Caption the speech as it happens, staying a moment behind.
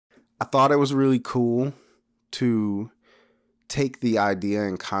I thought it was really cool to take the idea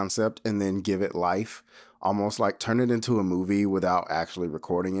and concept and then give it life, almost like turn it into a movie without actually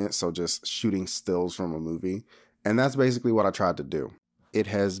recording it. So just shooting stills from a movie. And that's basically what I tried to do. It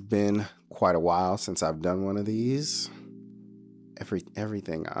has been quite a while since I've done one of these.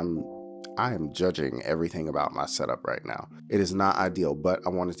 I am judging everything about my setup right now. It is not ideal, but I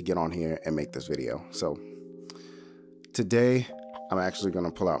wanted to get on here and make this video. So today I'm actually going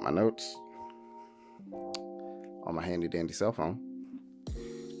to pull out my notes on my handy dandy cell phone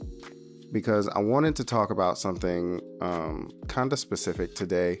because I wanted to talk about something kind of specific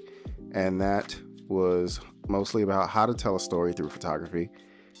today, and that was mostly about how to tell a story through photography.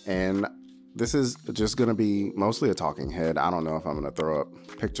 And this is just going to be mostly a talking head. I don't know if I'm going to throw up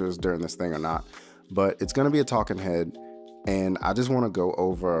pictures during this thing or not, but it's going to be a talking head. And I just want to go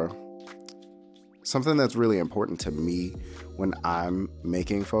over something that's really important to me when I'm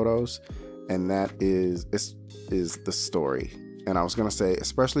making photos, and that is the story. And I was going to say,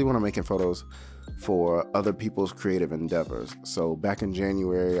 especially when I'm making photos for other people's creative endeavors. So back in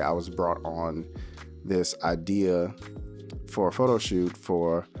January, I was brought on this idea for a photo shoot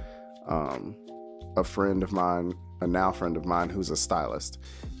for a friend of mine, a now friend of mine, who's a stylist.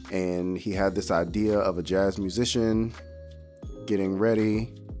 And he had this idea of a jazz musician getting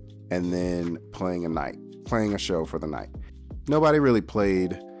ready and then playing a show for the night. Nobody really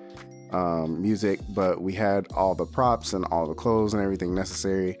played music, but we had all the props and all the clothes and everything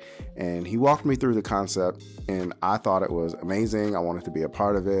necessary. And he walked me through the concept, and I thought it was amazing. I wanted to be a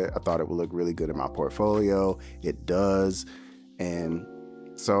part of it. I thought it would look really good in my portfolio. It does. And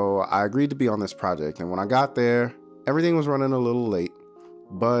so I agreed to be on this project. And when I got there, everything was running a little late,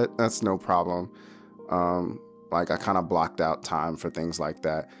 but that's no problem. I kind of blocked out time for things like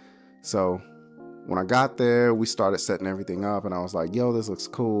that. So when I got there, we started setting everything up, and I was like, yo, this looks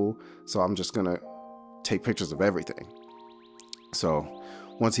cool. So I'm just going to take pictures of everything. So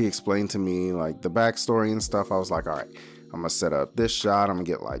once he explained to me like the backstory and stuff, I was like, all right, I'm going to set up this shot. I'm going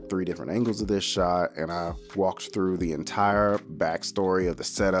to get like 3 different angles of this shot. And I walked through the entire backstory of the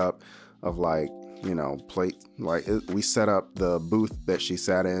setup of we set up the booth that she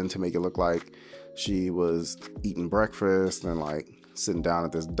sat in to make it look like she was eating breakfast and like sitting down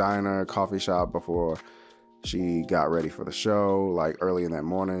at this diner, coffee shop before she got ready for the show. Like early in that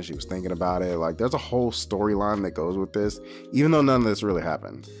morning, she was thinking about it. Like there's a whole storyline that goes with this, even though none of this really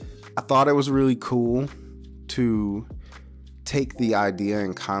happened. I thought it was really cool to take the idea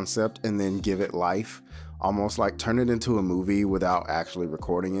and concept and then give it life, almost like turn it into a movie without actually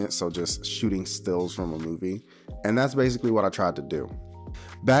recording it. So just shooting stills from a movie. And that's basically what I tried to do.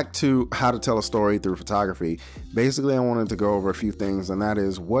 Back to how to tell a story through photography. Basically, I wanted to go over a few things, and that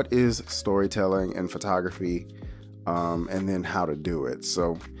is what is storytelling in photography, and then how to do it.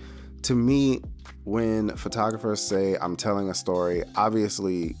 So to me, when photographers say I'm telling a story,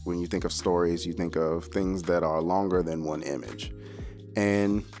 obviously when you think of stories, you think of things that are longer than one image.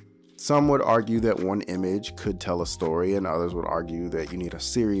 And some would argue that one image could tell a story, and others would argue that you need a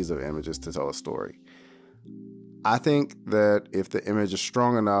series of images to tell a story. I think that if the image is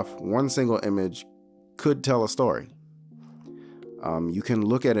strong enough, one single image could tell a story. You can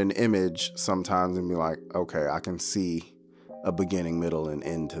look at an image sometimes and be like, okay, I can see a beginning, middle, and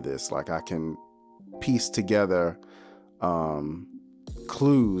end to this. Like I can piece together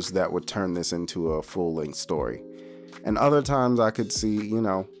clues that would turn this into a full-length story. And other times I could see,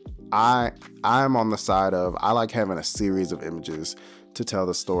 I'm on the side of, I like having a series of images to tell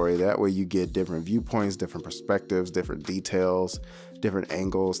the story. That way you get different viewpoints, different perspectives, different details, different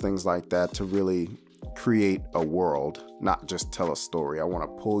angles, things like that, to really create a world, not just tell a story. I want to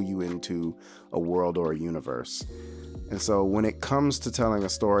pull you into a world or a universe. And so when it comes to telling a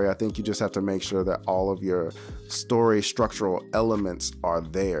story, I think you just have to make sure that all of your story structural elements are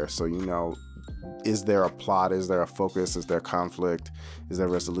there. So, is there a plot? Is there a focus? Is there conflict? Is there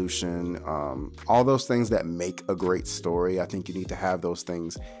resolution? All those things that make a great story, I think you need to have those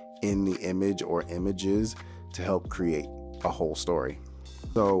things in the image or images to help create a whole story.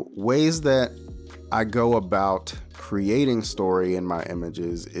 So ways that I go about creating story in my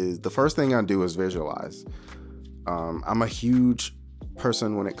images is, the first thing I do is visualize. I'm a huge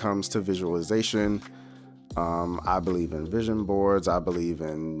person when it comes to visualization. I believe in vision boards. I believe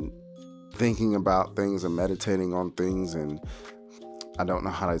in thinking about things and meditating on things, and I don't know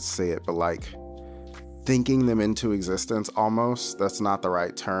how to say it, but like thinking them into existence almost. That's not the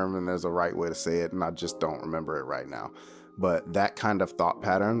right term, and there's a right way to say it, and I just don't remember it right now. But that kind of thought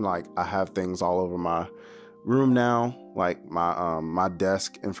pattern, like I have things all over my room now, like my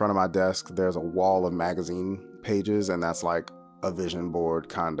desk. In front of my desk, there's a wall of magazine pages, and that's like a vision board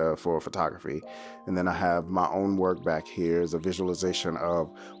kinda for photography. And then I have my own work back here as a visualization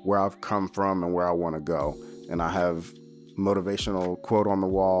of where I've come from and where I want to go. And I have motivational quote on the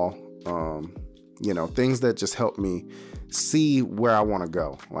wall, things that just help me see where I want to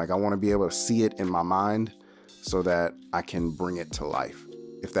go. Like I want to be able to see it in my mind so that I can bring it to life,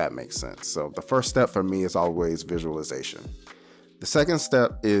 if that makes sense. So the first step for me is always visualization. The second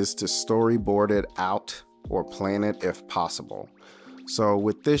step is to storyboard it out or plan it if possible. So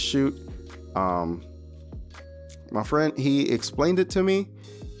with this shoot, my friend, he explained it to me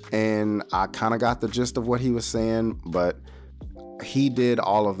and I kind of got the gist of what he was saying, but he did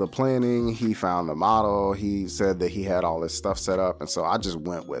all of the planning. He found the model. He said that he had all this stuff set up. And so I just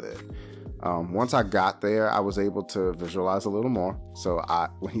went with it. Once I got there, I was able to visualize a little more. So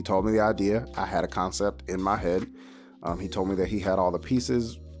when he told me the idea, I had a concept in my head. He told me that he had all the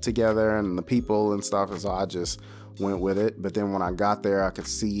pieces together and the people and stuff. And so I just went with it. But then when I got there, I could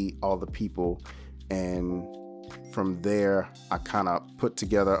see all the people. And from there, I kind of put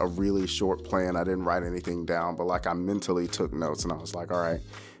together a really short plan. I didn't write anything down, but like I mentally took notes and I was like, all right,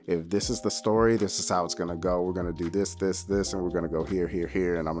 if this is the story, this is how it's going to go. We're going to do this, and we're going to go here, here,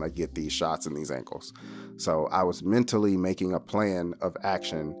 here. And I'm going to get these shots and these angles. So I was mentally making a plan of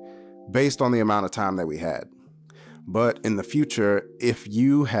action based on the amount of time that we had. But in the future, if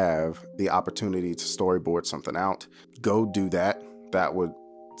you have the opportunity to storyboard something out, go do that. That would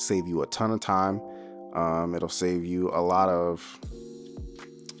save you a ton of time. It'll save you a lot of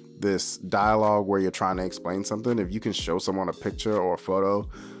this dialogue where you're trying to explain something. If you can show someone a picture or a photo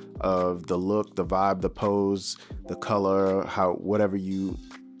of the look, the vibe, the pose, the color, whatever you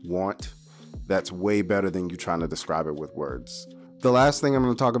want, that's way better than you trying to describe it with words. The last thing I'm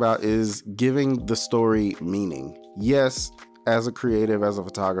going to talk about is giving the story meaning. Yes, as a creative, as a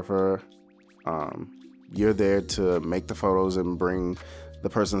photographer, you're there to make the photos and bring the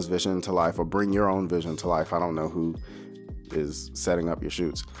person's vision to life, or bring your own vision to life. I don't know who is setting up your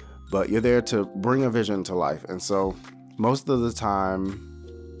shoots, but you're there to bring a vision to life. And so most of the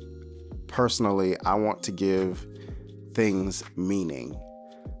time, personally, I want to give things meaning.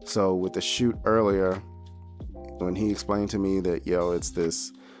 So with the shoot earlier, when he explained to me that,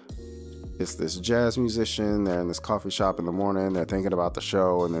 it's this jazz musician, they're in this coffee shop in the morning, they're thinking about the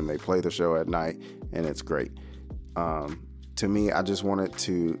show, and then they play the show at night, and it's great. To me, I just wanted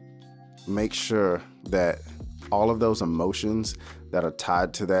to make sure that all of those emotions that are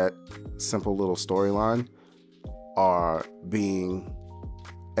tied to that simple little storyline are being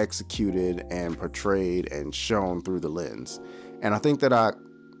executed and portrayed and shown through the lens. And I think that I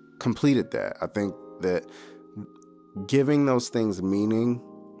completed that. I think that giving those things meaning,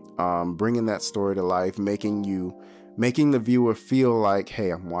 bringing that story to life, making the viewer feel like, hey,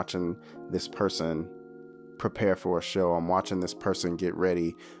 I'm watching this person prepare for a show. I'm watching this person get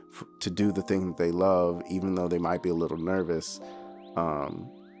ready to do the thing that they love, even though they might be a little nervous.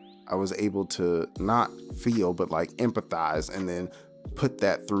 I was able to not feel, but like empathize and then put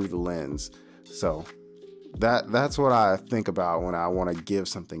that through the lens. So that's what I think about when I want to give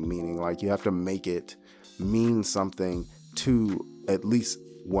something meaning. Like, you have to make it mean something to at least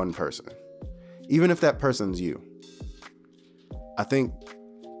one person, even if that person's you. I think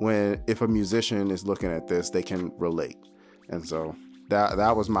if a musician is looking at this, they can relate. And so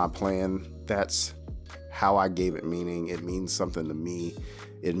that was my plan. That's how I gave it meaning. It means something to me.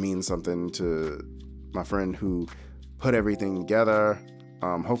 It means something to my friend who put everything together.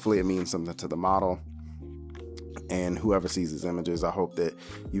 Hopefully it means something to the model and whoever sees his images. I hope that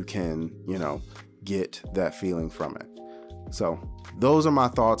you can, get that feeling from it. So those are my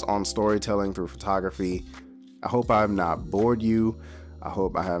thoughts on storytelling through photography. I hope I've not bored you. I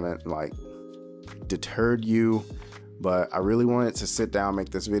hope I haven't deterred you, but I really wanted to sit down, make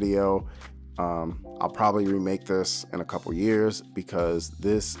this video. I'll probably remake this in a couple years because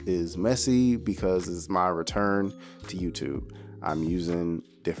this is messy, because it's my return to YouTube. I'm using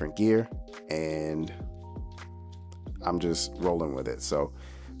different gear and I'm just rolling with it. So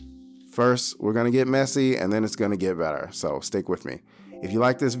first, we're going to get messy and then it's going to get better. So stick with me. If you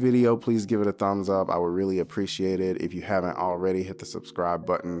like this video, please give it a thumbs up. I would really appreciate it. If you haven't already, hit the subscribe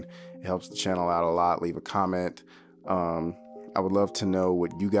button. It helps the channel out a lot. Leave a comment. I would love to know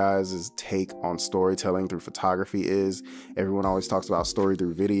what you guys' take on storytelling through photography is. Everyone always talks about story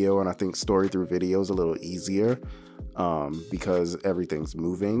through video, and I think story through video is a little easier because everything's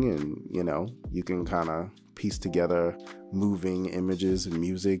moving and, you can kind of piece together moving images and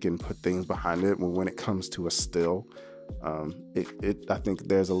music and put things behind it. When it comes to a still, I think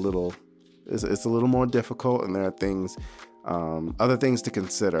there's it's a little more difficult, and there are things other things to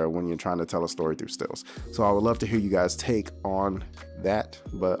consider when you're trying to tell a story through stills. So I would love to hear you guys' take on that.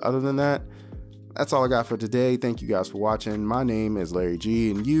 But other than that, that's all I got for today. Thank you guys for watching. My name is Larry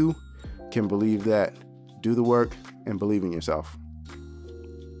G, and you can believe that. Do the work and believe in yourself.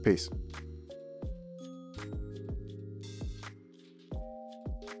 Peace.